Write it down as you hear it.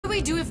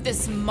we do if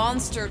this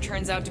monster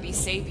turns out to be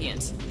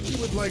sapient? He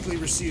would likely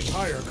receive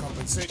higher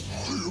compensation.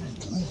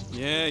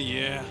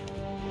 Yeah.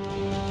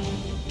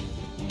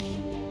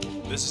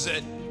 This is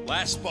it.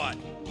 Last spot.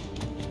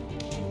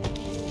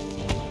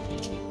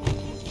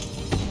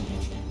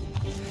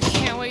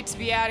 Can't wait to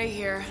be out of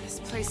here.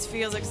 This place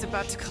feels like it's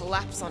about to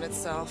collapse on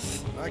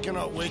itself. I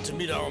cannot wait to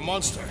meet our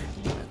monster.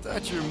 I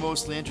thought you were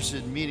mostly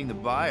interested in meeting the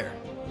buyer.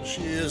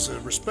 She is a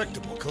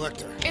respectable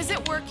collector. Is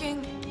it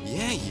working?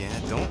 Yeah,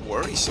 don't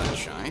worry,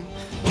 Sunshine.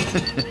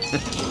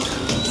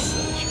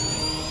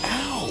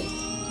 Ow!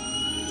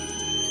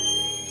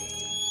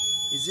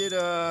 Is it,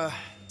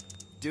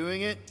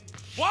 doing it?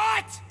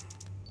 What?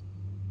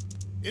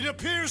 It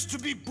appears to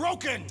be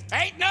broken!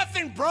 Ain't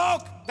nothing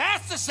broke!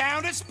 That's the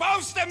sound it's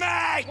supposed to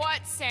make!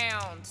 What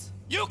sound?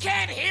 You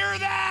can't hear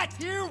that!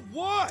 Hear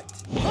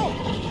what?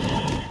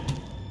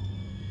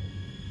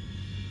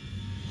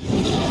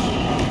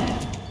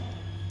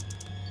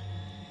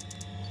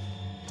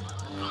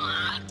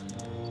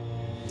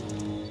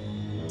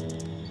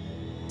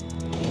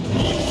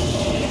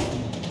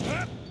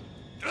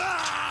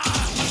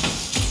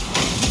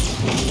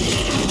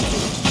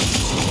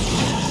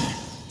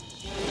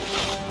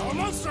 Our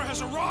monster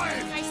has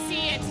arrived! I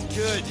see it.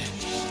 Good.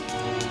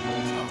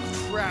 Oh,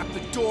 crap, the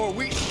door,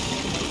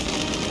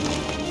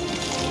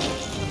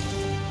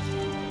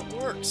 It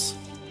works.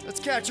 Let's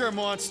catch our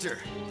monster.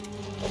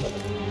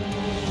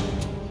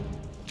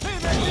 Hey,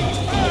 that thing's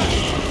fast!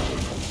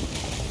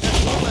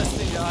 That's one less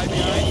thing to hide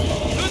behind.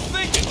 Good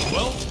thinking,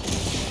 Will.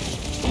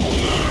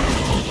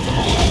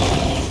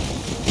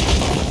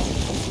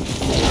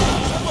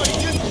 Somebody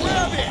just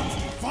grab it!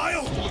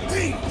 Vile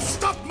thing!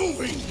 Stop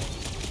moving!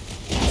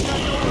 It's got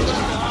nowhere left to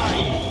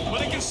hide.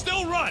 But it can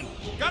still run.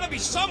 Gotta be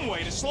some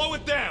way to slow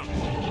it down.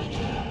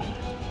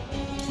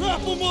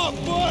 Trap him up,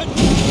 bud!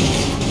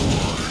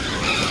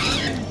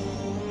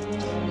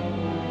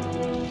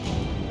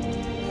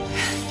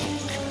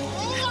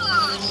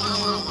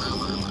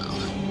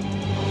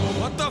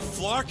 What the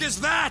flark is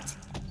that?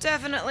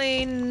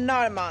 Definitely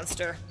not a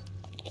monster.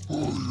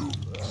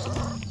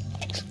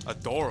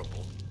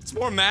 Adorable. It's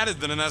more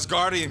matted than an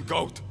Asgardian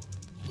goat.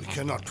 We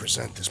cannot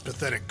present this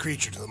pathetic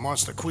creature to the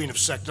monster queen of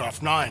Sector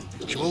 9.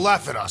 She will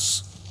laugh at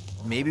us.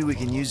 Maybe we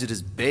can use it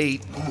as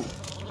bait.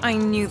 I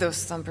knew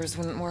those thumpers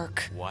wouldn't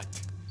work.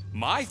 What?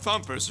 My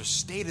thumpers are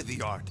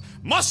state-of-the-art.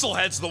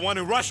 Musclehead's the one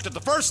who rushed at the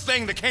first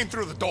thing that came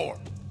through the door.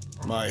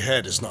 My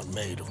head is not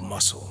made of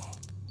muscle.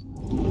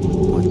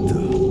 What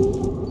the?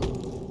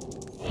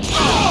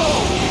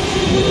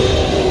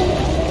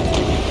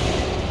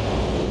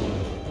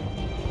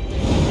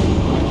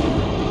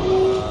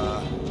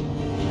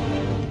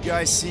 You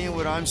guys seeing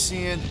what I'm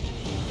seeing?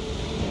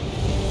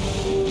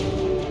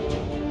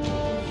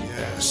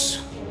 Yes.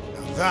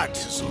 Now that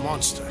is a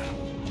monster.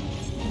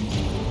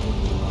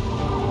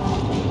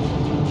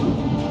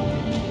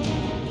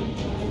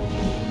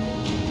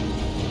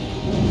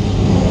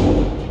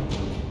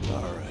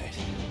 All right.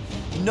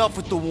 Enough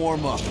with the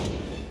warm-up.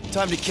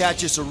 Time to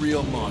catch us a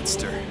real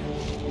monster.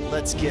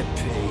 Let's get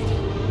paid.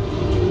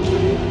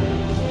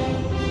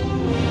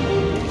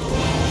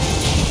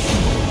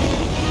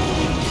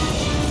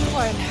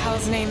 What in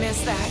hell's name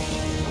is that?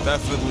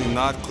 Definitely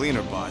not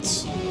cleaner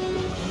bots.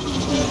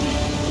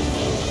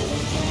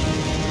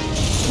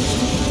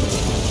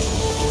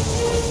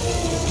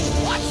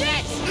 Watch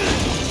it!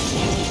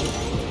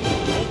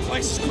 The whole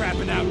place is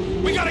crapping out.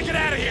 We gotta get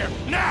out of here,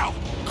 now!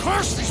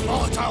 Curse these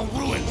volatile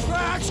ruins!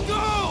 Drax,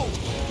 go!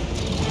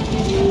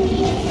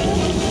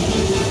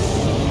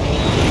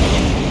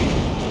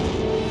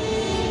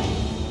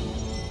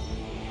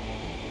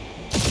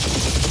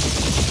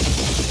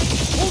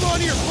 Hold on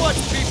to your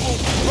butts, people!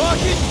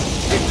 Rocket,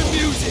 hit the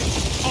music!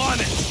 On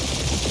it!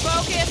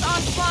 Focus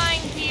on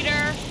flying,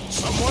 Peter.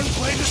 Someone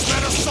play this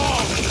man a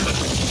song!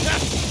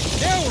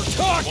 Now we're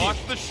talking!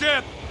 Watch the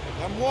ship!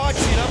 I'm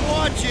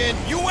watching!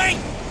 You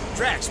ain't!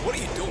 Drax, what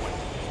are you doing?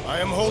 I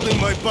am holding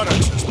my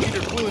buttocks as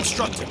Peter Quill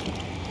instructed.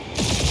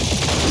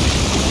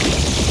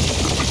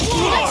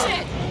 Watch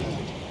it!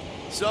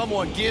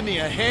 Someone give me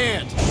a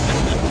hand!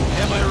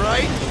 Am I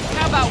right?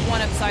 How about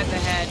one upside the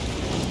head?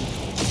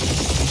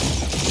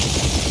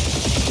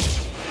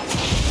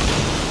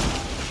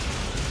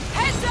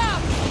 Heads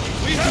up!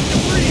 We have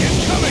debris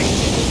incoming!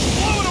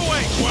 Blow it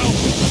away, Quill!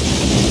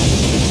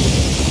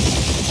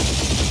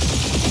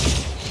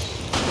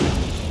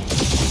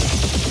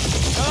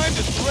 Time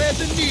to thread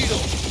the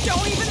needle!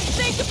 Don't even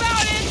think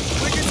about it!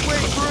 Quickest way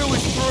through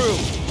is through!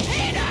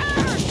 Peter!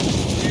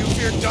 Do you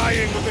fear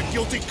dying with a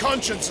guilty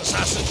conscience,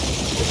 assassin?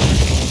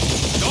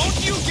 Don't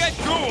you get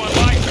goo on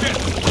my ship!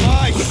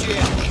 My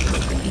shit!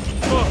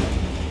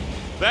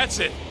 That's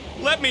it.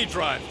 Let me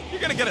drive. You're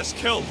gonna get us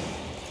killed.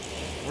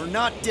 We're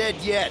not dead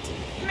yet.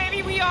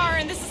 Maybe we are,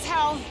 and this is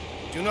hell.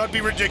 Do not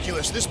be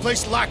ridiculous. This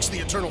place lacks the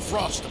eternal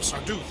frost of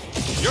Sarduth.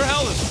 Your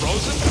hell is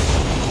frozen?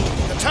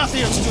 The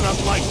Tathians do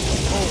not like to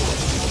be cold.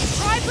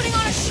 Try putting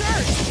on a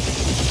shirt.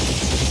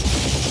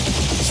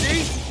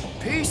 See?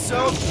 Piece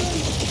of...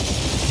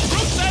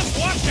 Groot says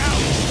watch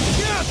out!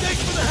 Yeah,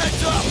 thanks for the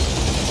heads up!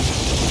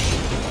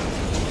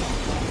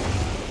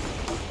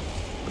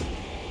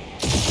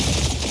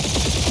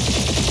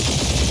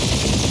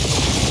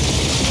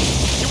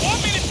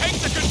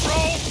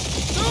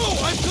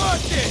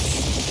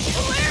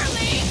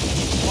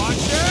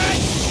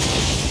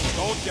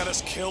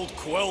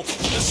 Quill.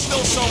 There's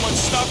still so much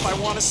stuff I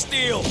want to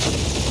steal.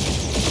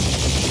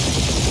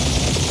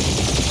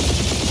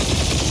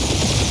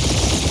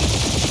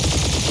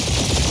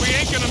 We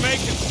ain't gonna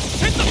make it.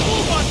 Hit the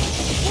blue button!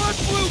 What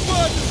blue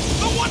button?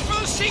 The one for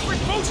the secret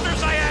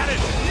boosters I added!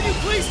 Can you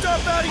please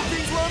stop adding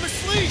things while I'm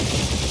asleep?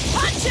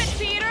 Punch it,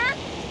 Peter!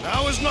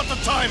 Now is not the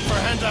time for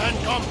hand-to-hand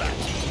combat.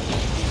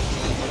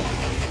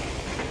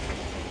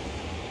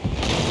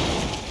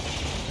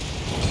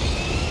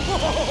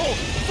 Whoa!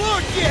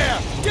 Fuck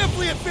yeah!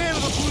 Definitely a fan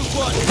of the blue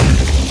button.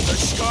 There's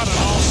Scott on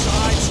all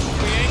sides.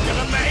 We ain't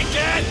gonna make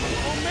it!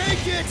 We'll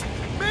make it!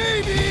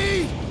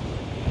 Maybe!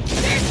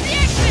 There's the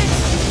exit!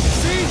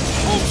 See?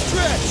 Home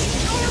stretch!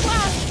 Our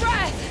last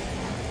breath!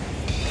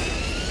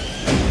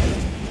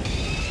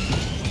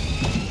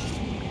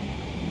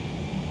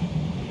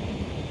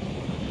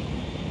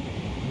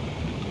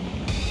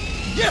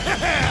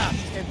 Yeah!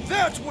 And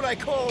that's what I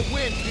call a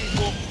win,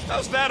 people!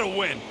 How's that a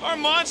win? Our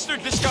monster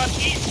just got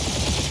eaten.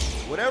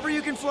 Whatever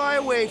you can fly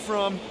away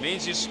from.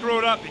 Means you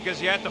screwed up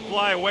because you had to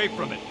fly away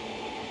from it.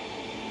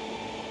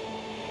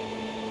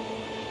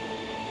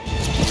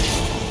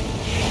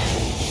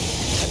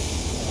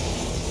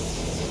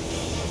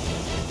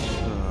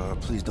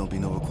 Please don't be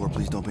Nova Corps,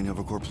 please don't be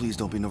Nova Corps, please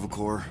don't be Nova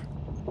Corps.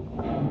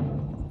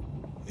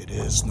 It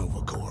is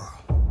Nova Corps.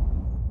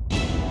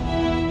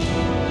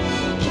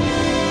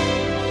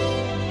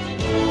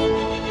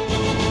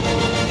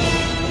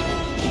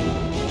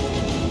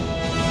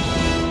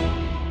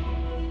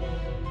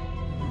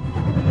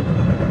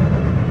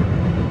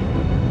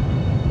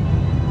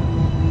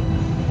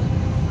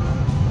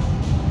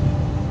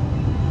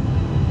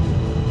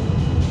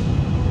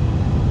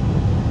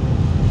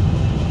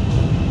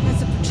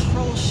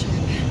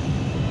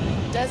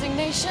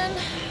 Designation,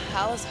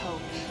 Alice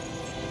Hope.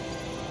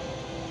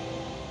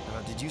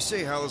 Did you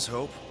say Alice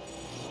Hope?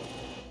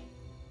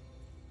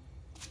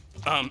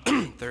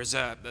 There's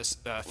this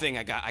thing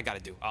I gotta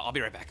do. I'll be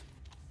right back.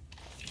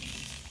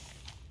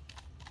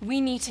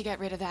 We need to get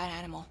rid of that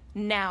animal.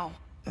 Now.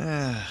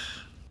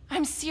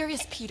 I'm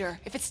serious, Peter.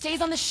 If it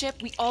stays on the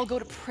ship, we all go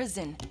to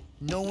prison.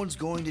 No one's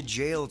going to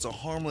jail. It's a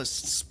harmless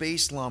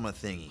space llama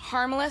thingy.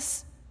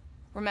 Harmless?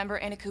 Remember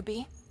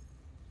Inakubi?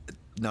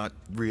 Not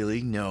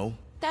really, no.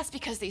 That's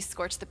because they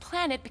scorched the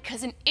planet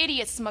because an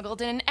idiot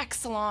smuggled in an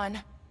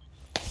𝔊𝔲.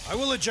 I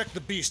will eject the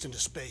beast into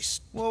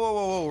space. Whoa, whoa,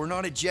 whoa, whoa. We're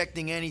not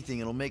ejecting anything.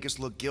 It'll make us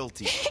look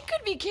guilty. It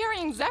could be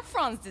carrying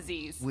Zephron's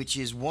disease. Which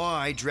is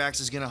why Drax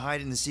is gonna hide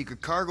in the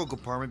secret cargo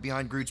compartment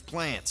behind Groot's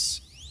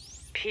plants.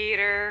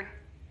 Peter,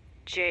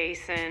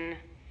 Jason,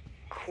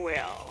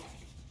 Quill.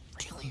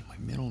 Really? My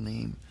middle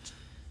name?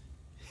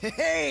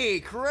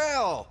 Hey,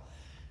 Corell!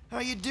 How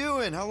you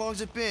doing? How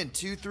long's it been?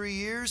 2-3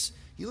 years?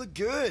 You look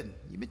good.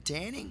 You been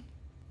tanning?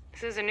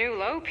 This is a new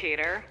low,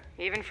 Peter.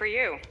 Even for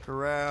you.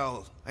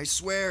 Corral, I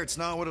swear it's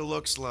not what it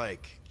looks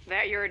like.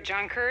 That you're a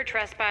junker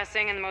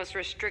trespassing in the most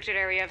restricted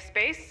area of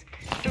space,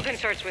 who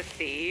consorts with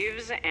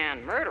thieves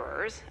and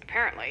murderers,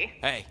 apparently.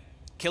 Hey,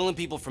 killing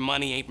people for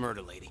money ain't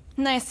murder, lady.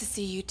 Nice to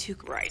see you two.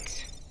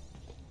 Right.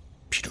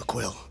 Peter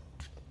Quill,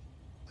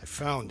 I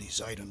found these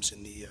items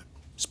in the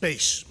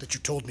space that you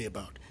told me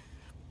about.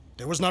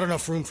 There was not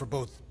enough room for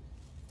both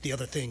the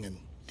other thing and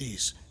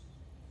these.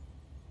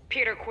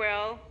 Peter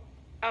Quill,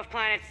 of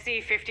planet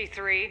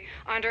C-53,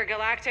 under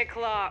galactic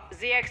law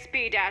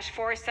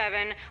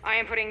ZXB-47, I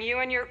am putting you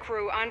and your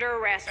crew under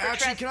arrest for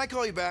Actually, can I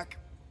call you back?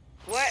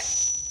 What?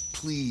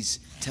 Please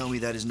tell me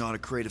that is not a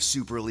crate of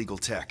super illegal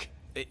tech.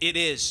 It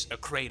is a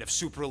crate of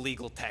super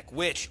illegal tech,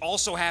 which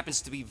also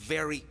happens to be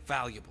very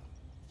valuable.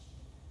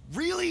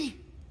 Really?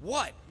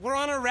 What? We're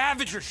on a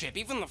Ravager ship.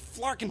 Even the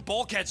flarkin'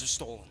 bulkheads are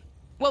stolen.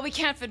 Well, we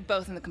can't fit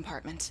both in the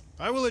compartment.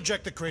 I will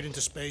eject the crate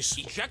into space.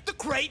 Eject the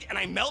crate and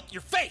I melt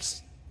your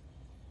face!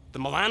 The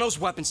Milano's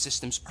weapon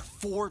systems are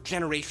 4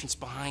 generations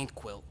behind,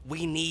 Quill.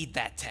 We need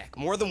that tech,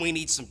 more than we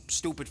need some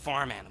stupid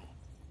farm animal.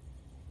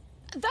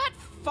 That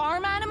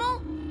farm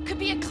animal could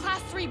be a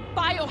Class 3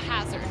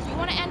 biohazard. You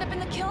want to end up in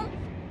the kiln?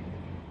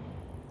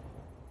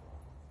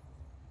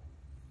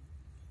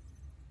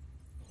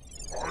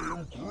 I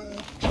am Groot.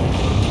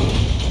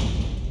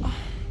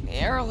 The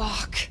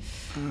airlock.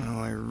 Oh,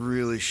 I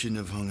really shouldn't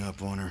have hung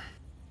up on her.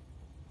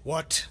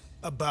 What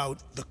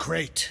about the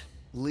crate?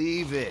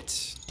 Leave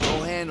it.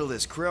 I'll handle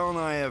this. Krell and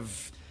I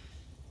have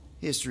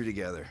history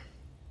together.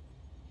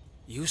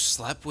 You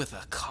slept with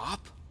a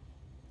cop?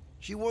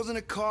 She wasn't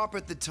a cop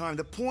at the time.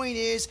 The point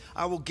is,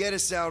 I will get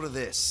us out of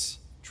this.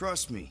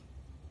 Trust me.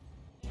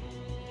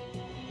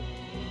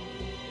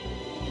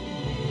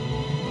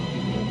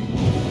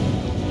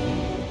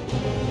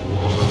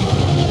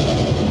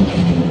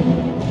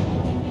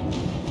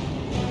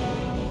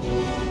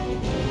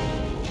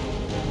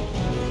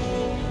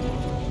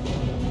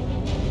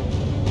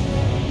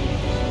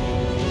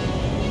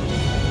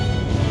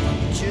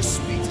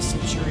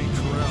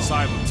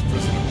 Silence,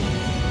 prisoner.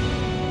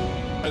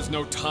 Has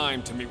no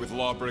time to meet with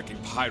law-breaking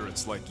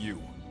pirates like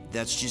you.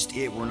 That's just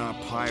it. We're not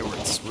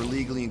pirates. We're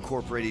legally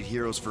incorporated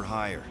heroes for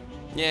hire.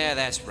 Yeah,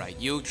 that's right.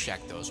 You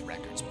check those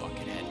records,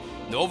 Buckethead.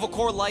 Nova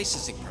Corps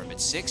licensing permit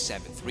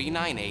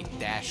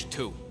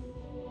 67398-2.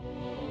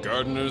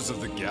 Gardeners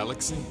of the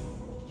Galaxy?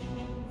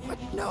 What?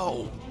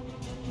 No.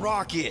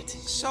 Rocket.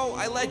 So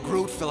I let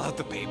Groot fill out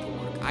the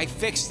paperwork. I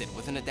fixed it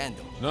with an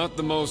addendum. Not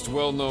the most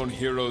well-known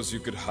heroes you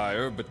could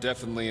hire, but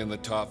definitely in the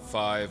top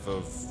 5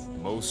 of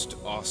most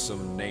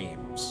awesome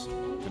names.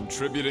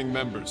 Contributing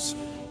members.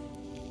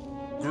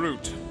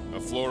 Groot,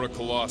 a Flora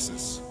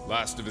Colossus,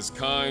 last of his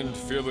kind,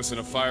 fearless in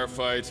a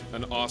firefight,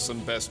 an awesome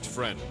best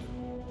friend.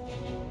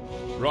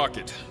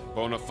 Rocket,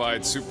 bona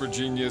fide super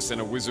genius and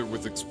a wizard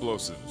with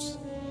explosives.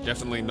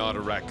 Definitely not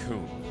a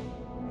raccoon.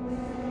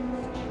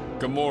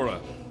 Gamora,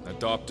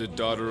 adopted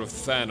daughter of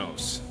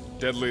Thanos,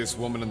 deadliest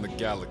woman in the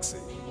galaxy.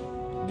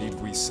 Need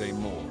we say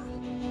more?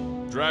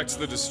 Drax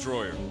the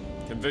Destroyer,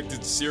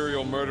 convicted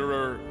serial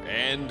murderer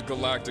and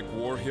galactic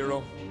war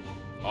hero,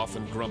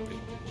 often grumpy.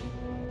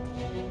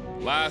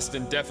 Last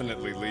and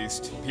definitely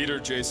least, Peter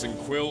Jason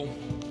Quill.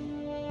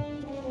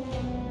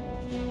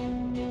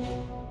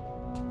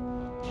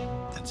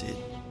 That's it?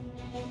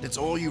 That's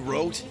all you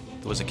wrote?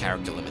 There was a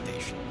character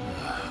limitation.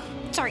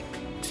 Sorry,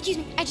 excuse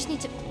me, I just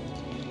need to...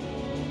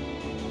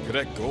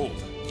 Cadet Gold,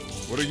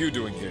 what are you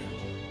doing here?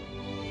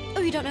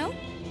 Oh, you don't know?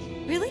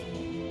 Really?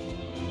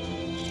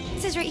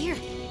 It says right here.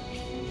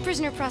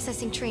 Prisoner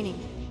processing training.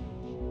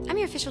 I'm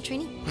your official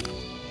trainee.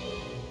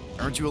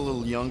 Aren't you a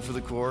little young for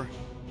the Corps?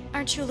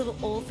 Aren't you a little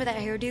old for that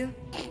hairdo?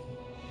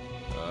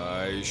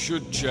 I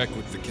should check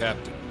with the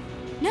captain.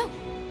 No.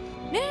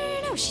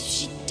 No.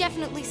 She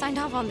definitely signed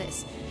off on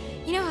this.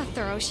 You know how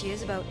thorough she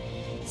is about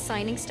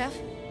signing stuff?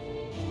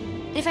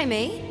 And if I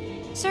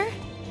may, sir,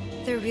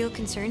 the real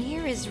concern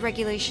here is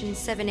Regulation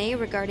 7A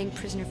regarding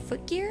prisoner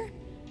footgear.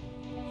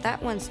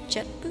 That one's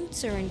jet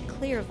boots are in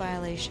clear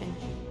violation.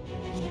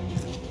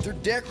 They're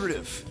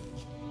decorative.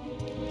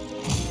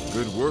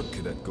 Good work,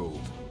 Cadet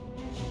Gold.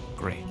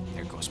 Great,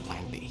 there goes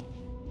Plan B.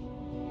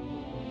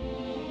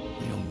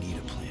 You don't need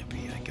a plan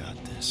B, I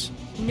got this.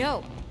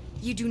 No,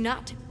 you do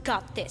not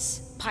got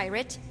this,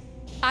 pirate.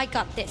 I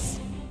got this.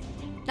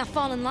 Now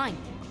fall in line.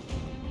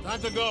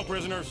 Time to go,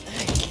 prisoners.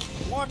 Hey,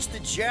 watch the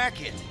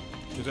jacket.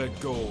 Cadet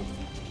Gold,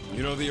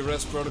 you know the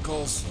arrest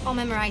protocols? All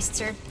memorized,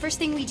 sir. First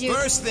thing we do...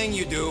 First thing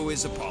you do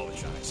is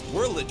apologize.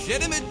 We're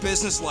legitimate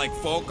business-like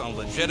folk on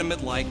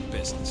legitimate-like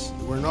business.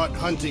 We're not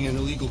hunting an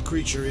illegal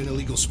creature in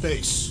illegal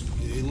space.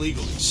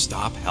 Illegally.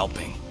 Stop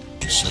helping.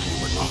 Said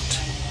we were not.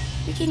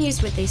 We can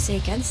use what they say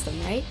against them,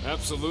 right?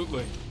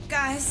 Absolutely.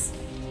 Guys,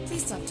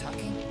 please stop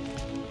talking.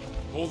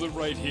 Hold it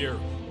right here.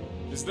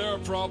 Is there a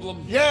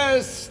problem?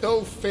 Yes!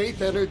 No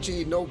faith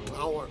energy, no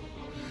power.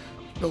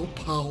 No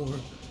power,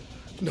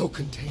 no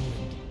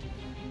containment.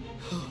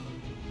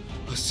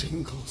 A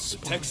single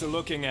spark. Techs are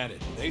looking at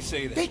it. They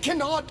say that. They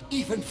cannot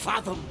even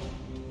fathom.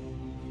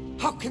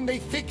 How can they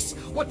fix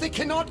what they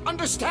cannot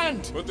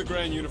understand? Put the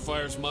Grand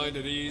Unifier's mind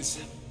at ease.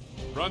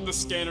 Run the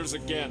scanners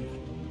again.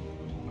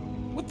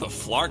 What the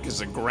flark is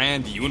a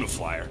Grand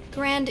Unifier?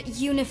 Grand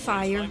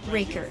Unifier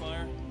Raker,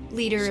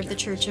 leader of the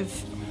Church of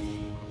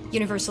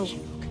Universal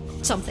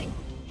something.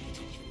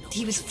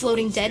 He was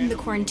floating dead in the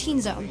quarantine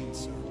zone,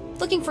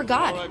 looking for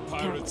God. All right,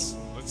 pirates,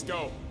 let's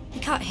go. We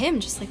caught him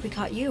just like we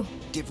caught you.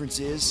 Difference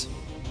is,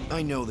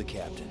 I know the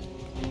captain.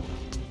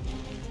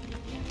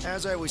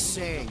 As I was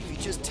saying, if you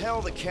just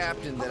tell the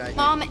captain that I...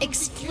 Mom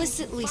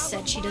explicitly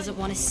said she doesn't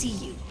want to see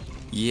you.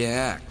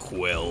 Yeah,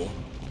 Quill.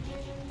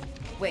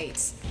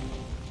 Wait.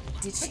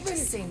 Did she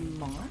just say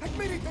Mom?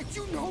 Admitting that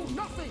you know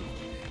nothing,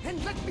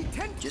 and let me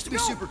tend... Just to be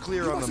super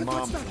clear on the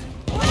mom thing.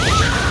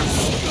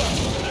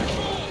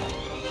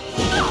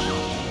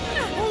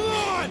 Hold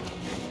on!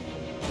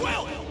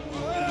 Quill!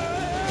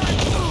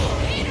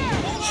 Peter!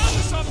 Hold on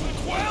to something,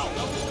 Quill!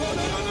 No!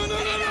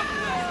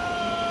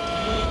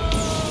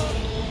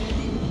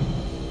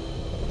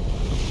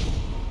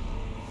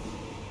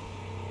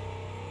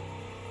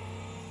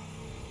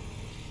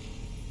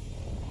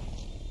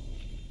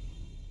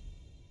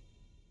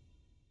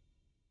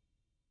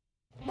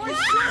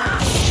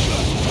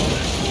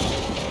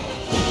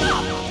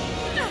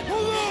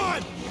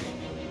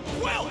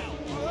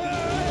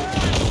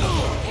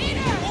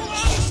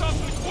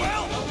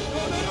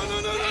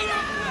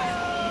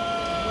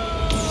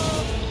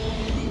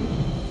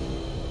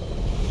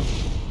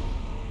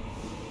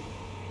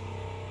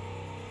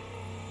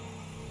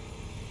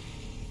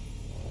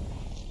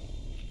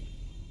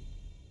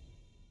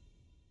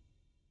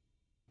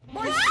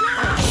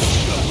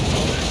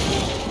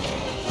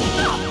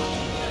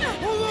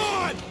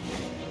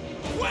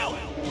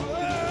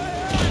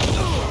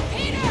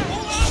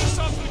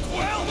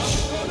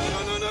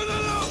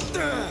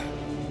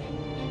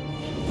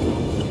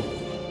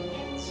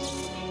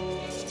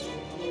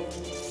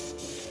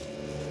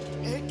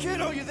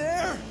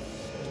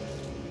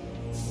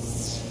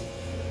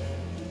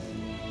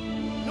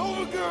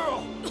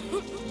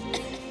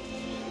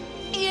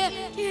 Yeah,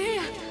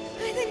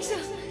 I think so.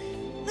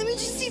 Let me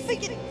just see if I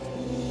can...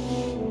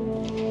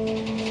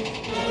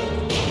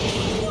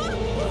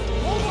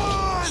 Hold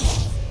on!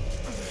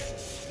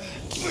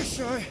 Wish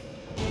I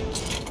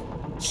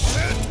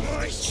had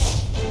my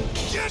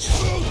jet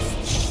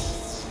boots!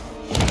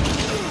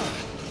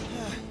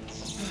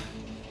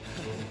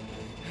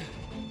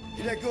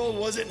 that gold,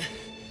 was it?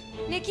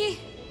 Nikki?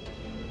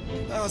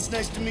 Oh, it's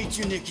nice to meet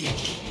you, Nikki.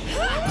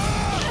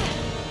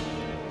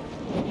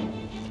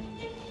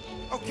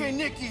 Okay,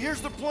 Nikki,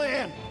 here's the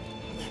plan.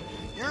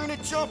 You're gonna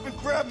jump and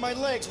grab my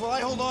legs while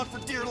I hold on for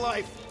dear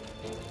life.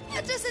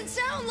 That doesn't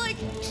sound like...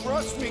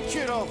 Trust me,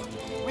 kiddo.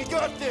 We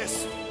got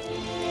this.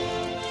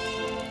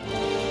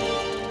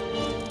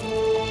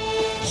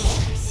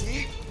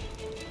 See?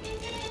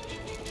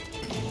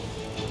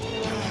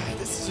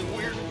 This isn't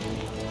weird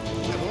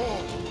at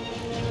all.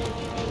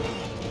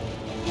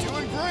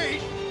 Doing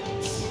great.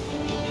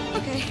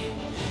 Okay.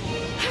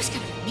 That was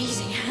kind of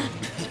amazing, huh?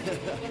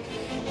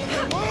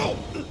 Whoa!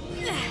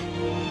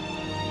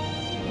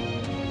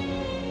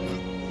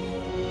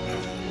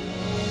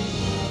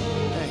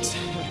 Thanks.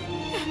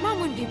 Mom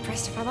wouldn't be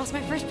impressed if I lost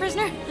my first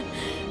prisoner.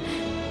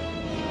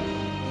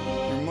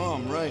 Your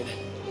mom, right?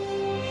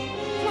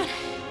 Come on.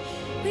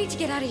 We need to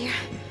get out of here.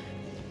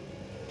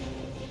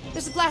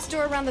 There's a glass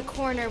door around the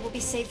corner. We'll be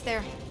safe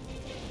there.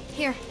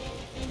 Here.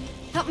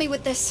 Help me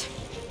with this.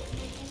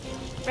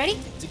 Ready?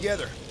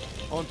 Together.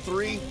 On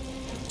 3,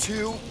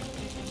 2,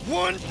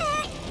 1.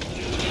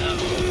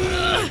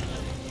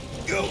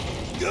 Go!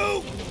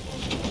 Go!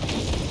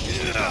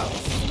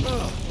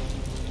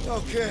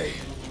 Okay.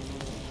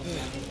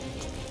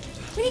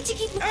 We need to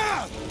keep...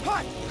 Ah!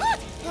 Hot! Hot!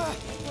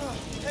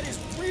 That is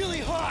really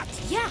hot!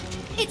 Yeah,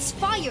 it's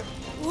fire.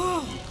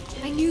 Whoa.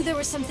 I knew there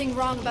was something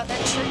wrong about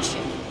that church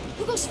ship.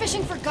 Who goes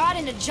fishing for God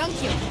in a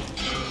junkyard?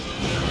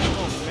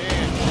 Oh,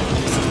 man.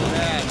 This is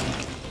bad.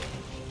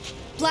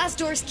 Blast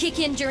doors kick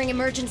in during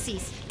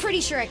emergencies.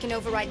 Pretty sure I can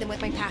override them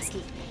with my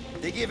passkey.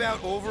 They give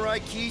out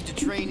override keys to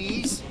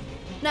trainees?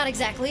 Not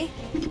exactly.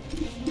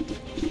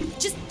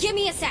 Just give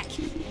me a sec.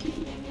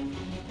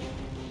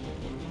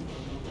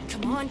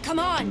 Come on, come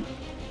on!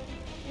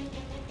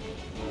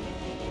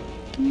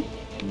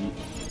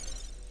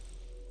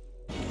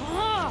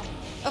 Ah!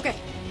 Okay,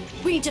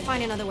 we need to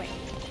find another way.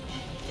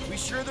 We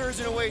sure there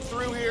isn't a way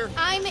through here?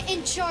 I'm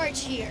in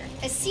charge here,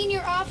 as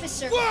senior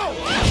officer. Whoa!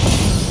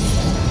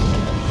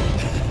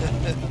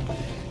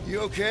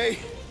 You okay?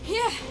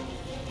 Yeah,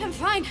 I'm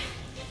fine.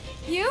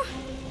 You?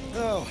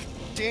 Oh,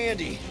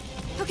 dandy.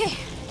 Okay,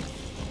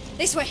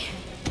 this way.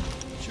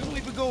 Shouldn't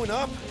we be going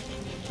up?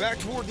 Back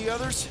toward the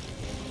others?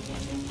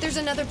 There's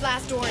another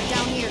blast door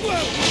down here.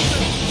 Whoa!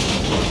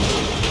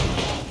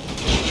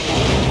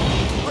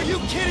 Are you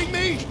kidding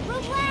me?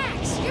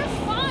 Relax, you're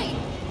fine.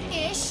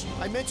 Ish.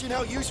 I mentioned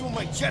how useful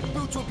my jet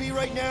boots will be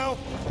right now.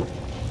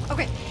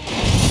 Okay,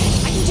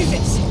 I can do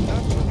this.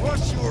 Not to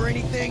rush you or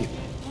anything.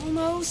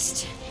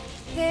 Almost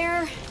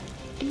there.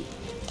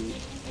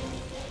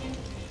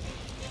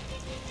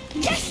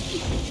 Yes!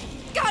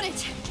 Got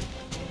it!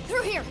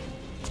 Through here.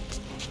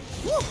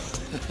 Woo.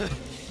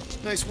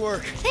 Nice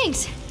work.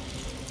 Thanks.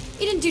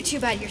 You didn't do too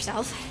bad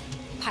yourself,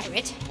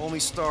 pirate. Only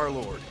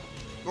Star-Lord.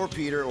 Or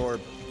Peter, or,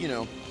 you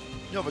know,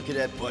 Nova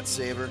Cadet Butt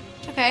Saver.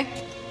 Okay.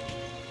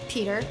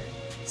 Peter.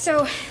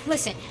 So,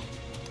 listen.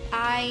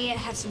 I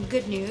have some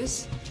good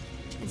news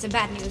and some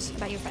bad news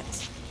about your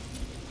friends.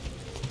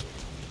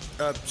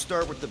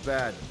 Start with the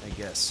bad, I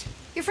guess.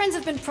 Your friends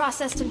have been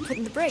processed and put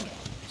in the brig.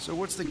 So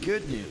what's the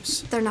good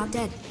news? They're not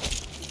dead.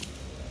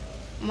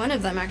 One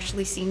of them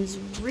actually seems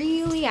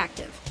really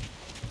active.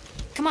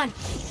 Come on.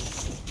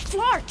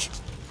 Flark!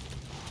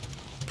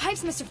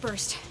 Pipes must have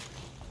burst.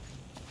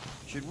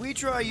 Should we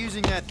try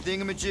using that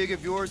thingamajig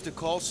of yours to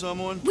call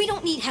someone? We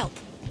don't need help.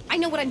 I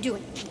know what I'm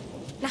doing.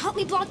 Now help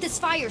me block this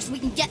fire so we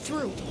can get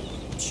through.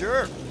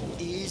 Sure.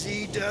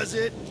 Easy does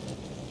it.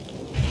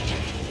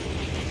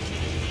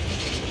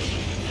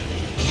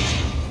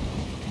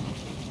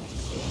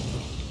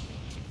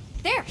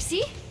 There,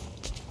 see?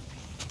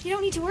 You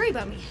don't need to worry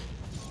about me.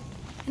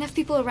 Enough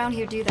people around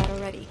here do that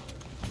already.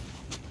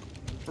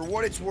 For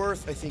what it's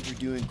worth, I think you're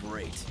doing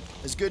great.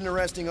 As good an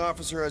arresting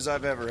officer as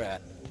I've ever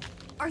had.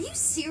 Are you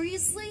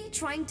seriously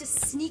trying to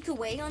sneak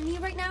away on me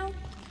right now?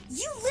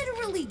 You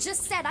literally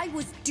just said I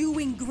was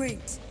doing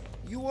great.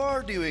 You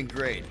are doing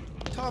great.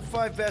 Top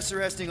 5 best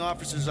arresting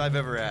officers I've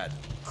ever had.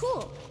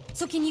 Cool.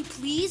 So can you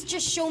please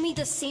just show me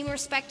the same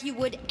respect you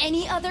would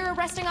any other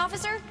arresting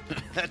officer?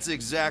 That's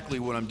exactly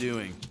what I'm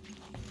doing.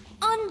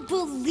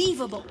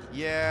 Unbelievable.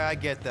 Yeah, I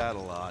get that a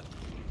lot.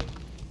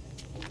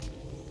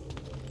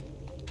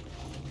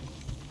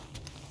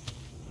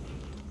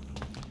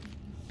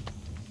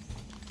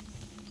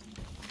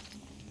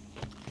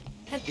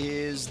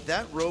 Is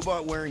that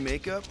robot wearing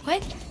makeup?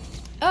 What?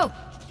 Oh,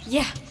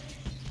 yeah.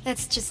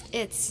 That's just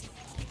it's.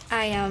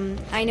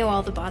 I know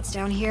all the bots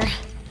down here.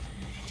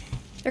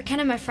 They're kind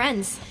of my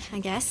friends, I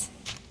guess.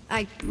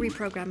 I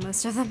reprogrammed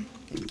most of them.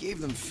 And gave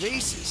them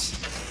faces.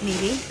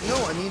 Maybe. No,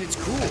 I mean, it's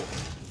cool.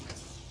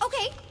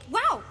 Okay,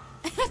 wow.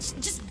 That's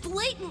just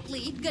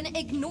blatantly gonna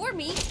ignore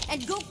me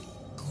and go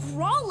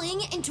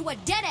crawling into a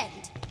dead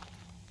end.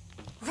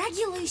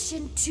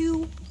 Regulation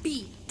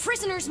 2B.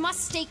 Prisoners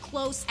must stay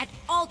close at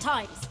all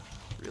times.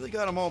 Really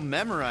got them all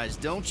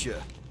memorized, don't you?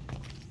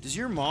 Does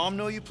your mom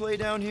know you play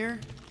down here?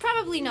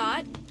 Probably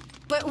not.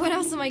 But what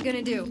else am I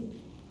gonna do?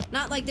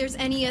 Not like there's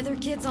any other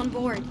kids on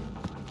board.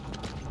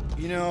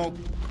 You know,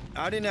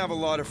 I didn't have a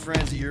lot of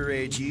friends at your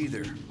age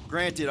either.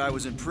 Granted, I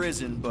was in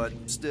prison, but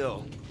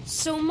still.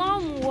 So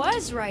Mom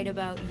was right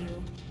about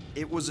you.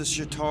 It was a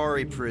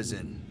Chitauri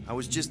prison. I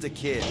was just a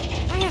kid.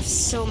 I have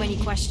so many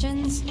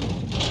questions.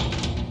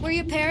 Were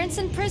your parents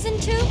in prison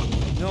too?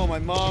 No, my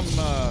mom,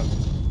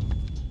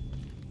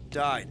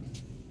 died.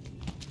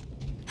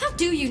 How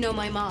do you know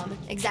my mom,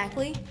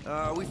 exactly?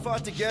 We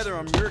fought together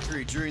on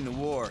Mercury during the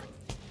war.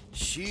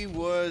 She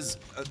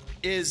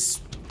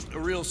is a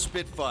real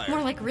spitfire.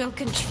 More like real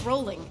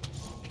controlling.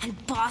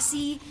 And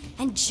bossy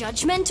and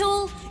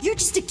judgmental. You're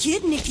just a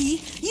kid,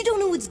 Nikki. You don't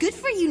know what's good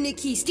for you,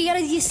 Nikki. Stay out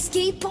of the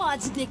escape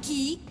pods,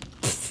 Nikki.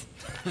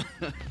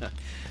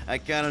 I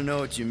kinda know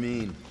what you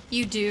mean.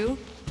 You do?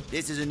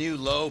 This is a new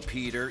low,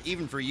 Peter.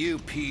 Even for you,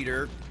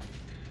 Peter.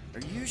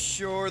 Are you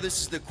sure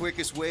this is the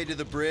quickest way to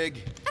the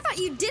brig? I thought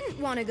you didn't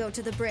want to go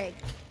to the brig.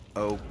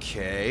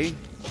 Okay.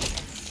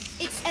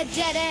 It's a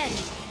dead end.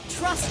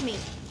 Trust me.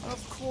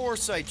 Of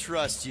course I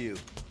trust you.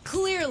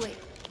 Clearly.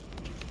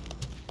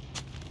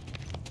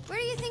 Where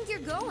do you think you're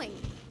going?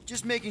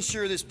 Just making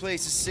sure this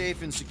place is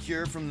safe and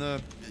secure from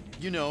the,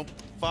 you know,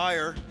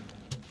 fire.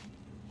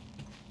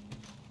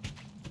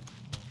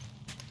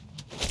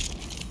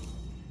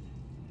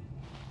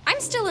 I'm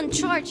still in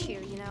charge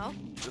here, you know?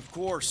 Of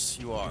course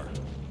you are.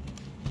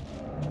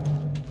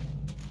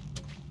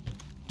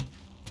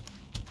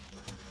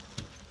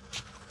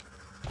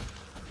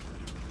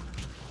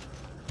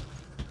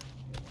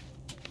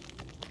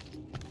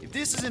 If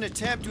this is an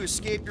attempt to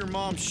escape your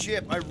mom's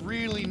ship, I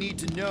really need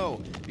to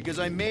know, because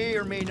I may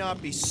or may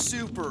not be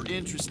super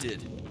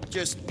interested.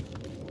 Just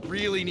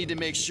really need to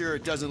make sure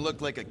it doesn't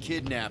look like a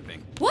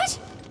kidnapping. What?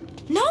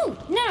 No,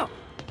 no.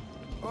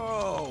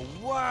 Oh,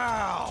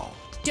 wow.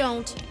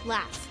 Don't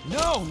laugh.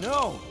 No,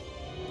 no.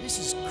 This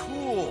is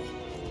cool.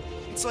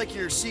 It's like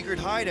your secret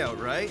hideout,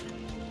 right?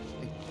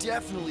 I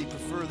definitely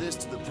prefer this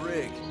to the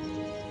brig.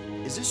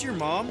 Is this your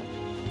mom?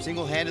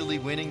 Single-handedly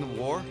winning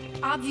the war?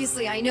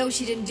 Obviously, I know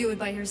she didn't do it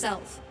by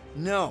herself.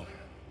 No.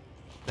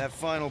 That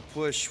final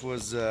push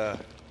was, it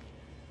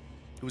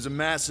was a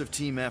massive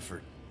team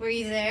effort. Were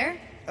you there?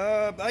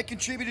 I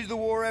contributed to the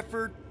war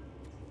effort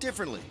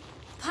differently.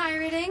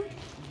 Pirating?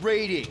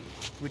 Raiding,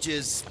 which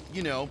is,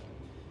 you know,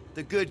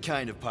 the good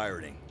kind of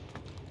pirating.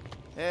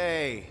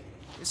 Hey,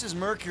 this is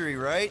Mercury,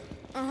 right?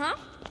 Uh-huh.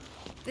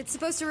 It's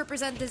supposed to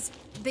represent this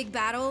big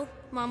battle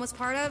Mom was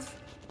part of.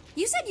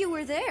 You said you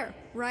were there,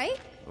 right?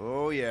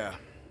 Oh, yeah.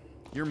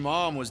 Your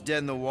mom was dead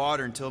in the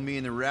water until me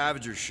and the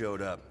Ravagers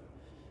showed up.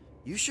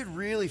 You should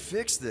really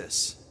fix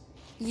this.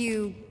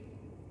 You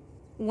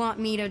want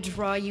me to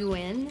draw you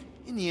in?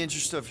 In the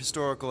interest of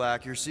historical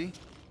accuracy.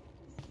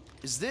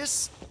 Is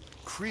this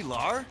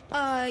Krelar?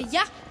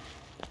 Yeah.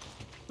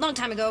 Long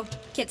time ago.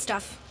 Kid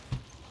stuff.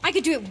 I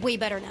could do it way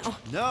better now.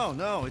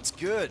 No, it's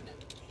good.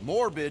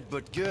 Morbid,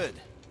 but good.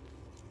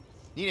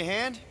 Need a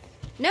hand?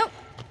 Nope.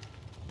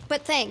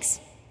 But thanks.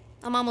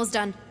 I'm almost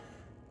done.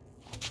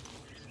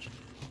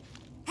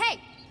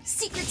 Hey!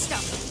 Secret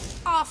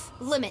stuff. Off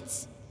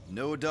limits.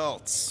 No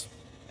adults.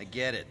 I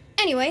get it.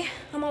 Anyway,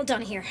 I'm all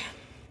done here.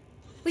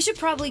 We should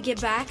probably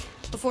get back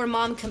before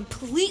Mom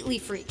completely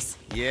freaks.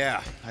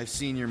 Yeah, I've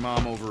seen your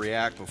mom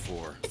overreact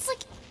before. It's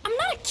like, I'm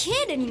not a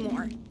kid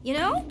anymore, you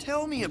know?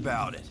 Tell me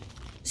about it.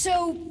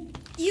 So,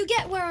 you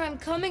get where I'm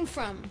coming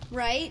from,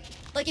 right?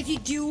 Like, if you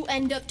do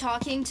end up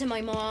talking to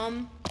my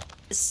mom,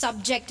 the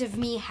subject of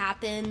me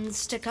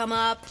happens to come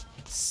up.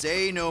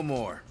 Say no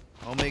more.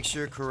 I'll make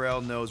sure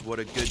Corell knows what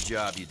a good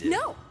job you did.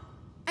 No!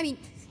 I mean,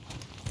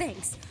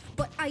 thanks.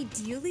 But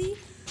ideally,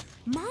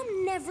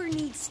 Mom never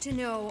needs to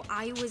know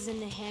I was in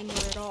the hangar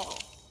at all.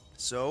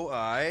 So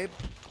I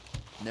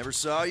never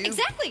saw you?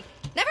 Exactly!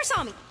 Never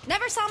saw me.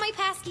 Never saw my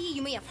passkey.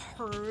 You may have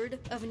heard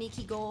of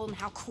Nikki Gold and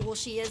how cool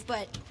she is,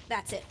 but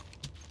that's it.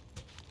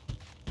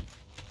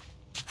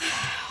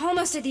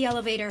 Almost at the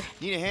elevator.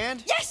 Need a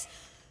hand? Yes!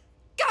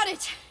 Got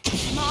it!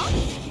 Mom?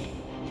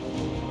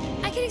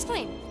 I can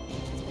explain.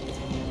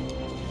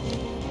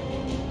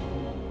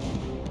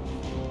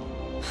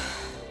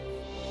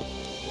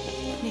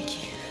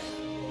 Nikki.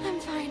 I'm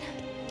fine.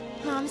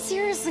 Mom,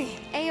 seriously.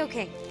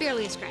 A-okay.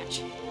 Barely a scratch.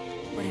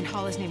 What in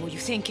Hollis' name were you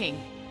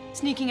thinking?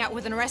 Sneaking out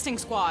with an arresting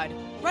squad.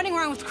 Running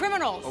around with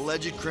criminals.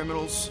 Alleged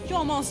criminals. You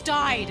almost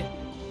died.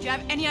 Do you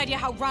have any idea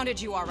how grounded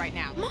you are right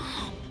now?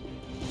 Mom!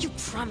 You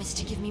promised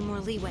to give me more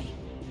leeway.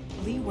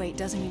 Leeway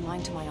doesn't mean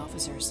lying to my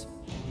officers.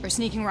 Or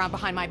sneaking around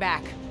behind my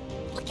back.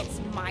 Look,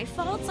 it's my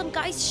fault some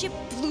guy's ship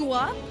blew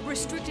up.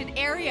 Restricted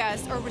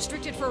areas are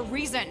restricted for a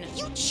reason.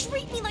 You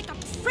treat me like a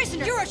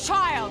prisoner. You're a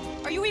child!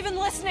 Are you even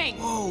listening?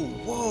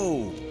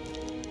 Whoa.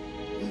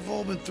 We've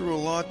all been through a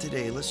lot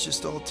today. Let's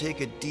just all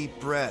take a deep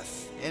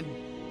breath and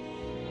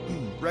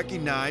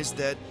recognize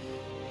that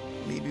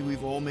maybe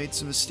we've all made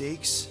some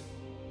mistakes.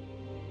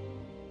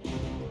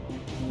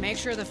 Make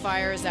sure the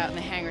fire is out and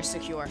the hangar's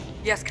secure.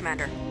 Yes,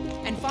 Commander.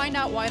 And find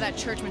out why that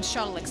churchman's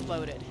shuttle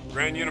exploded.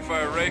 Grand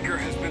Unifier Raker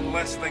has been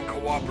less than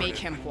cooperative. Make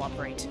him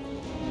cooperate.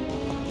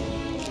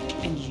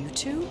 And you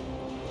two?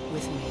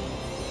 With me.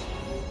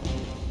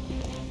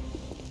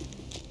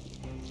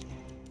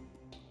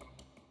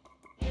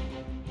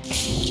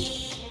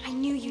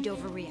 you'd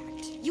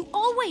overreact. You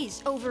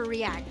always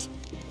overreact.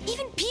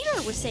 Even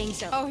Peter was saying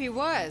so. Oh, he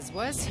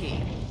was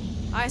he?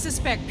 I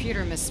suspect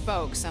Peter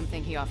misspoke,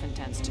 something he often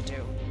tends to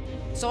do.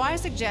 So I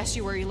suggest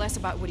you worry less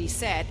about what he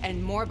said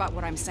and more about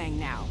what I'm saying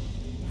now.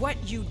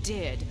 What you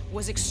did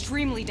was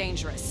extremely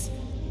dangerous.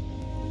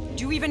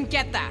 Do you even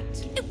get that?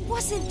 It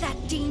wasn't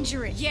that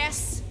dangerous.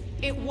 Yes,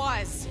 it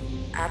was.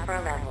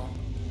 Upper level.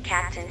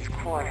 Captain's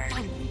quarters.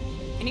 Fine.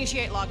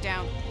 Initiate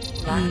lockdown.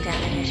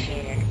 Lockdown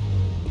initiated.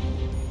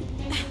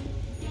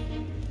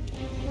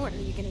 What, are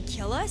you gonna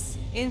kill us?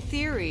 In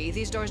theory,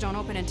 these doors don't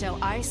open until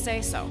I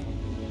say so.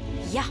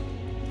 Yeah,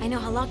 I know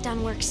how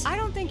lockdown works. I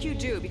don't think you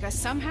do, because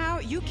somehow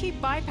you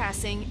keep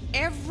bypassing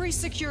every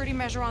security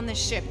measure on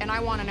this ship, and I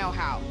want to know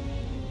how.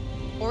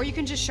 Or you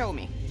can just show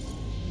me.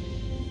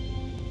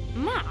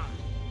 Mom!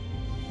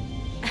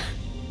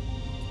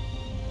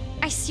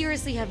 I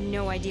seriously have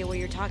no idea what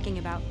you're talking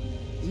about.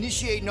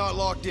 Initiate not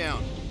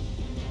lockdown.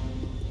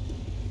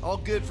 All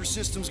good for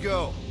systems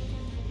go.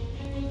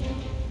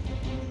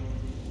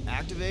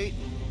 Activate.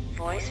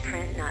 Voice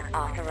print not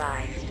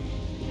authorized.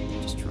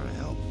 Just trying to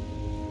help.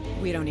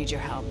 We don't need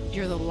your help.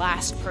 You're the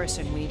last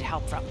person we need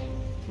help from.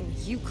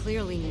 You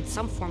clearly need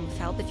some form of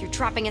help if you're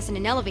trapping us in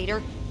an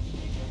elevator.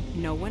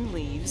 No one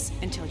leaves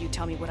until you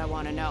tell me what I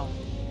want to know.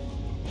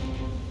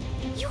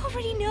 You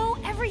already know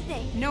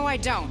everything. No, I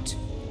don't.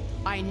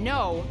 I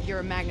know you're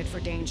a magnet for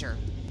danger,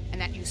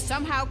 and that you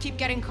somehow keep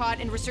getting caught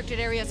in restricted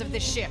areas of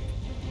this ship.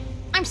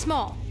 I'm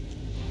small.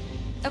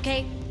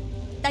 Okay?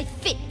 I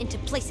fit into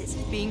places.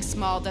 Being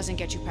small doesn't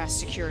get you past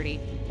security,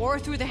 or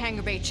through the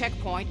hangar bay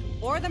checkpoint,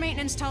 or the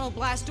maintenance tunnel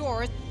blast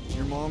doors.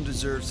 Your mom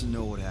deserves to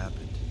know what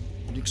happened.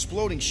 An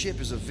exploding ship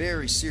is a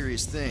very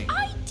serious thing.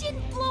 I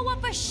didn't blow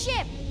up a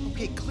ship!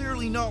 Okay,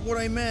 clearly not what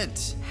I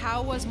meant.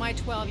 How was my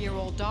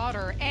 12-year-old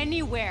daughter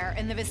anywhere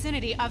in the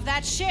vicinity of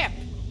that ship?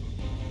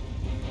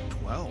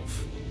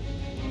 12?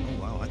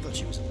 Oh wow, I thought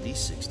she was at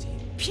least 16.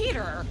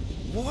 Peter!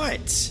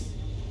 What?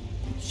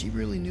 She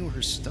really knew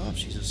her stuff.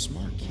 She's a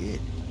smart kid.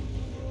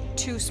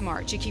 Too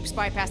smart. She keeps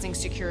bypassing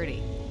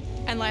security.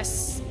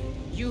 Unless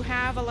you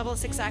have a level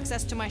 6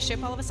 access to my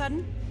ship all of a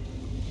sudden?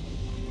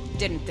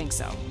 Didn't think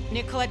so.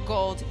 Collect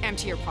gold,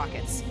 empty your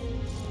pockets.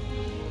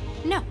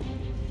 No.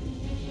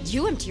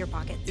 You empty your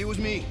pockets. It was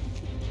me.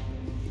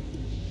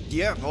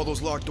 Yeah, all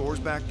those locked doors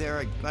back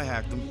there, I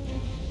hacked them.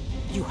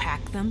 You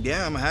hack them?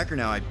 Yeah, I'm a hacker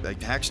now. I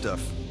hack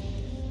stuff.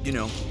 You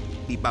know,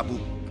 beep bop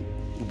boop,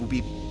 boop boop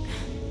beep.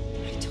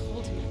 I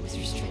told him it was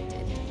restricted.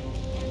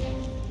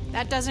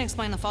 That doesn't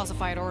explain the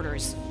falsified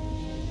orders.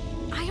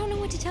 I don't know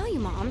what to tell you,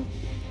 Mom.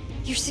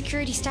 Your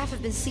security staff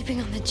have been sleeping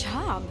on the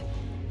job.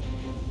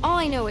 All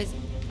I know is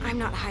I'm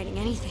not hiding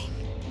anything.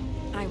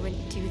 I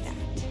wouldn't do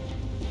that.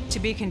 To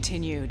be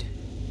continued.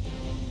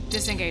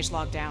 Disengage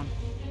lockdown.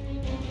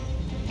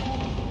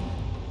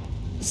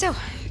 So,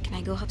 can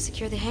I go help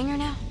secure the hangar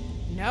now?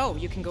 No,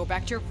 you can go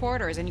back to your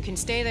quarters and you can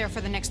stay there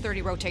for the next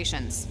 30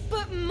 rotations.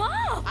 But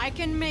Mom! I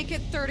can make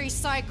it 30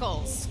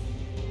 cycles.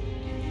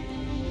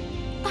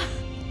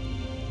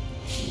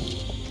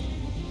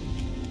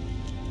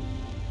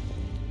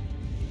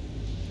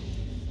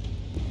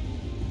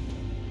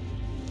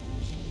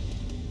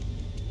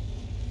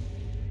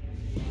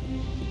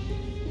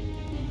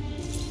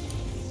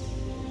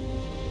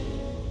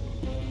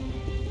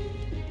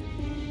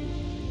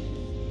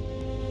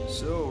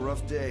 So,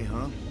 rough day,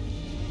 huh?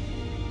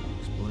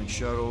 Exploding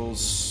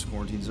shuttles,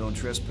 quarantine zone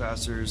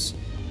trespassers,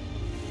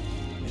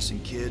 missing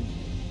kid.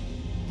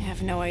 I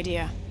have no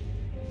idea.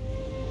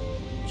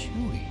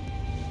 Chewie.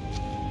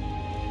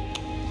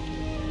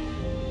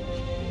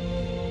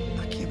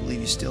 I can't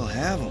believe you still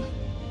have him.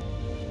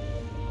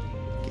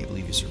 Can't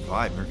believe you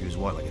survived. Mercury's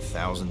what, like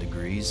 1,000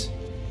 degrees?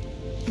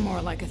 More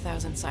like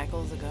 1,000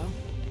 cycles ago.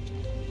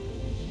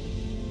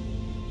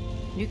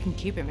 You can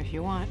keep him if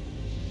you want.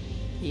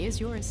 He is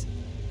yours.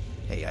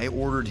 Hey, I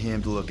ordered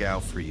him to look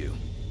out for you.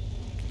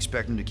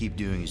 Expect him to keep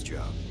doing his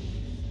job.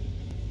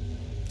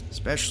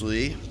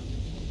 Especially,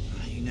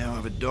 you now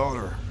have a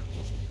daughter,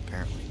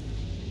 apparently.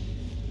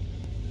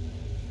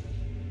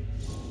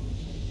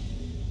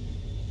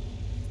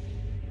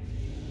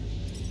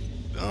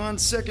 On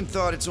second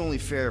thought, it's only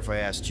fair if I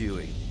ask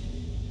Chewie.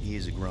 He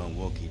is a grown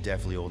Wookiee,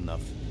 definitely old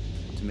enough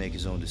to make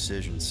his own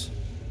decisions.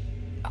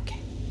 Okay.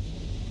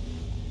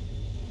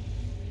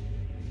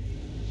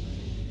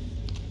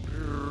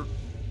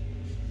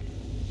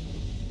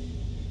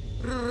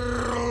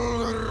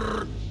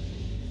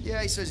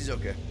 Yeah, he says he's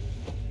okay.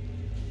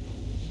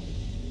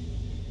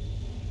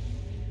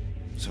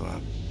 So,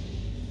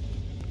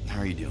 how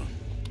are you doing?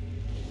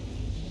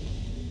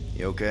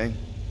 You okay?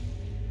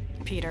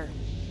 Peter.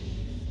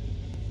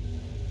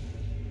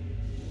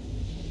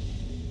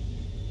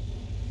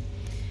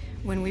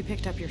 When we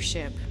picked up your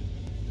ship,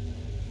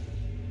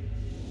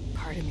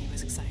 part of me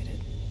was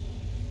excited.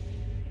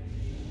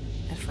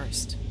 At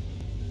first.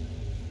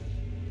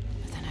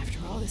 But then after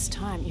all this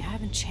time, you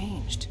haven't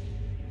changed.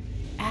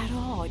 At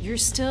all. You're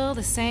still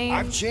the same.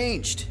 I've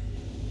changed.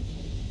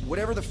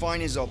 Whatever the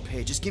fine is, I'll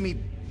pay. Just give me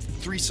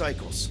 3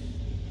 cycles.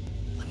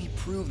 Let me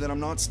prove that I'm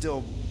not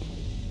still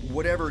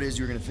whatever it is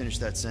you're gonna finish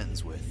that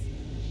sentence with.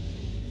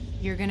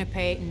 You're gonna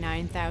pay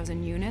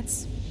 9,000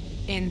 units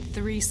in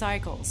 3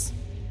 cycles.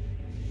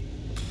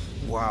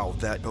 Wow,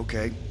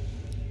 okay.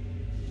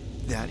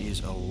 That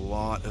is a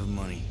lot of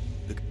money.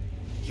 Look,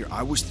 here,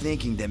 I was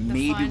thinking that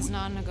maybe... The fine's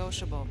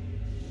non-negotiable.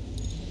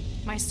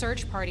 My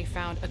search party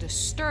found a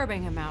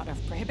disturbing amount of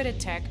prohibited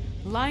tech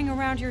lying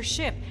around your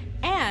ship,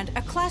 and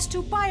a Class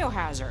 2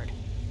 biohazard.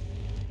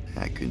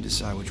 I couldn't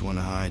decide which one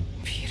to hide.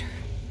 Peter.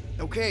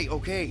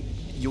 Okay.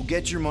 You'll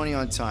get your money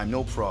on time,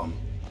 no problem.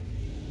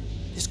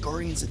 This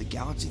Guardians of the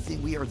Galaxy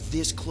thing, we are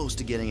this close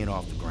to getting it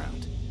off the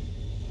ground.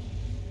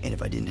 And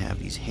if I didn't have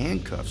these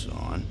handcuffs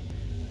on,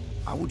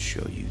 I would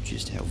show you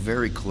just how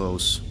very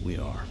close we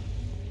are.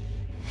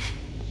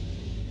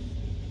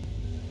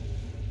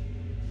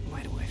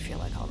 Why do I feel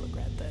like I'll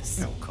regret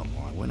this? Oh, come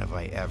on. When have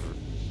I ever?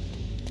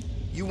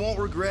 You won't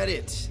regret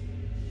it.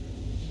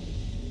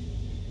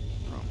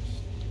 Promise.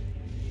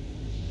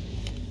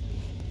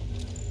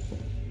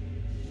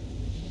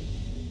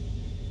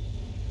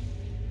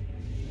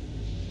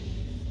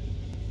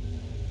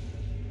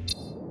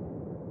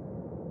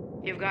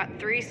 You've got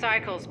 3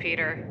 cycles,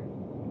 Peter.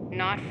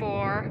 Not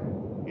 4,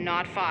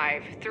 not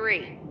 5,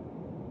 3.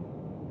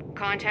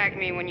 Contact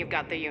me when you've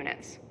got the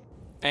units.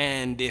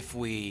 And if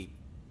we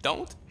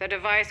don't? The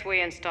device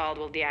we installed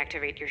will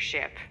deactivate your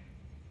ship,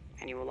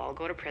 and you will all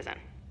go to prison.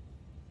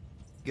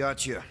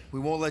 Gotcha. We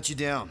won't let you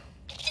down.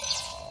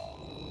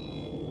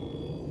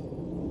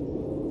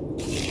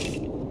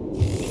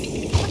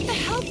 What the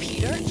hell,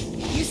 Peter?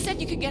 You said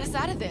you could get us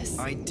out of this.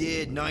 I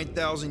did.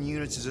 9,000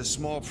 units is a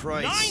small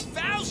price.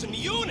 9,000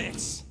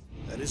 units?!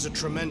 That is a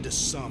tremendous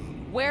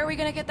sum. Where are we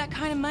gonna get that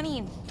kind of money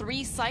in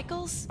 3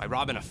 cycles? By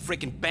robbing a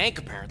freaking bank,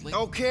 apparently.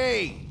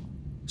 Okay.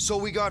 So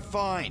we got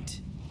fined.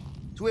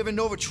 So we have a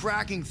Nova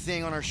tracking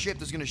thing on our ship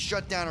that's gonna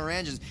shut down our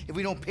engines if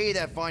we don't pay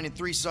that fine in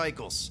 3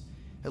 cycles.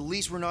 At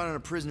least we're not on a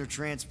prisoner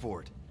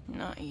transport.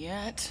 Not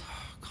yet.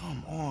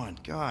 Come on,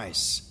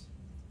 guys.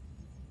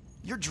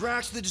 You're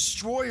Drax the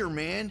Destroyer,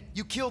 man.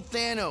 You killed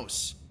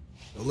Thanos.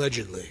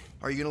 Allegedly.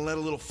 Are you gonna let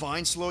a little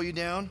fine slow you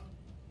down?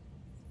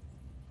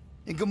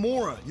 And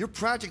Gamora, you're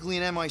practically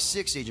an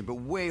MI6 agent, but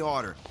way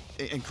hotter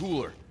and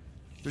cooler.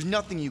 There's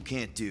nothing you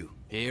can't do.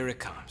 Here it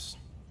comes.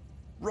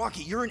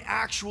 Rocky, you're an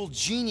actual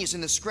genius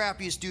and the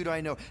scrappiest dude I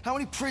know. How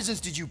many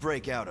prisons did you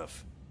break out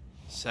of?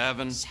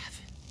 7.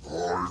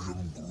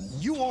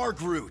 You are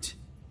Groot.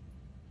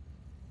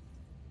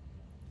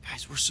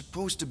 Guys, we're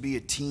supposed to be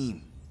a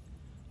team.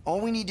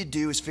 All we need to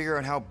do is figure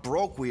out how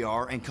broke we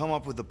are and come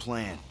up with a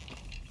plan.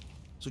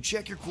 So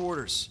check your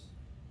quarters.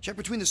 Check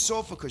between the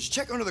sofa cushions.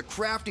 Check under the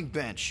crafting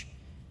bench.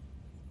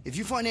 If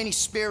you find any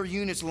spare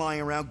units lying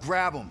around,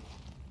 grab them.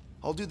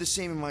 I'll do the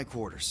same in my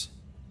quarters.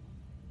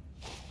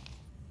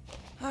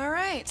 All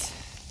right.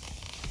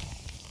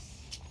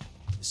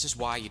 This is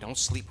why you don't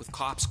sleep with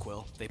cops,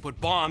 Quill. They put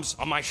bombs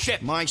on my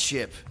ship. My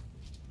ship.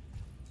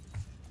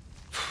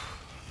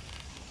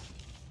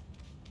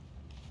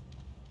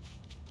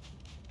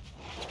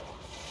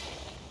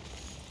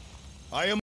 I am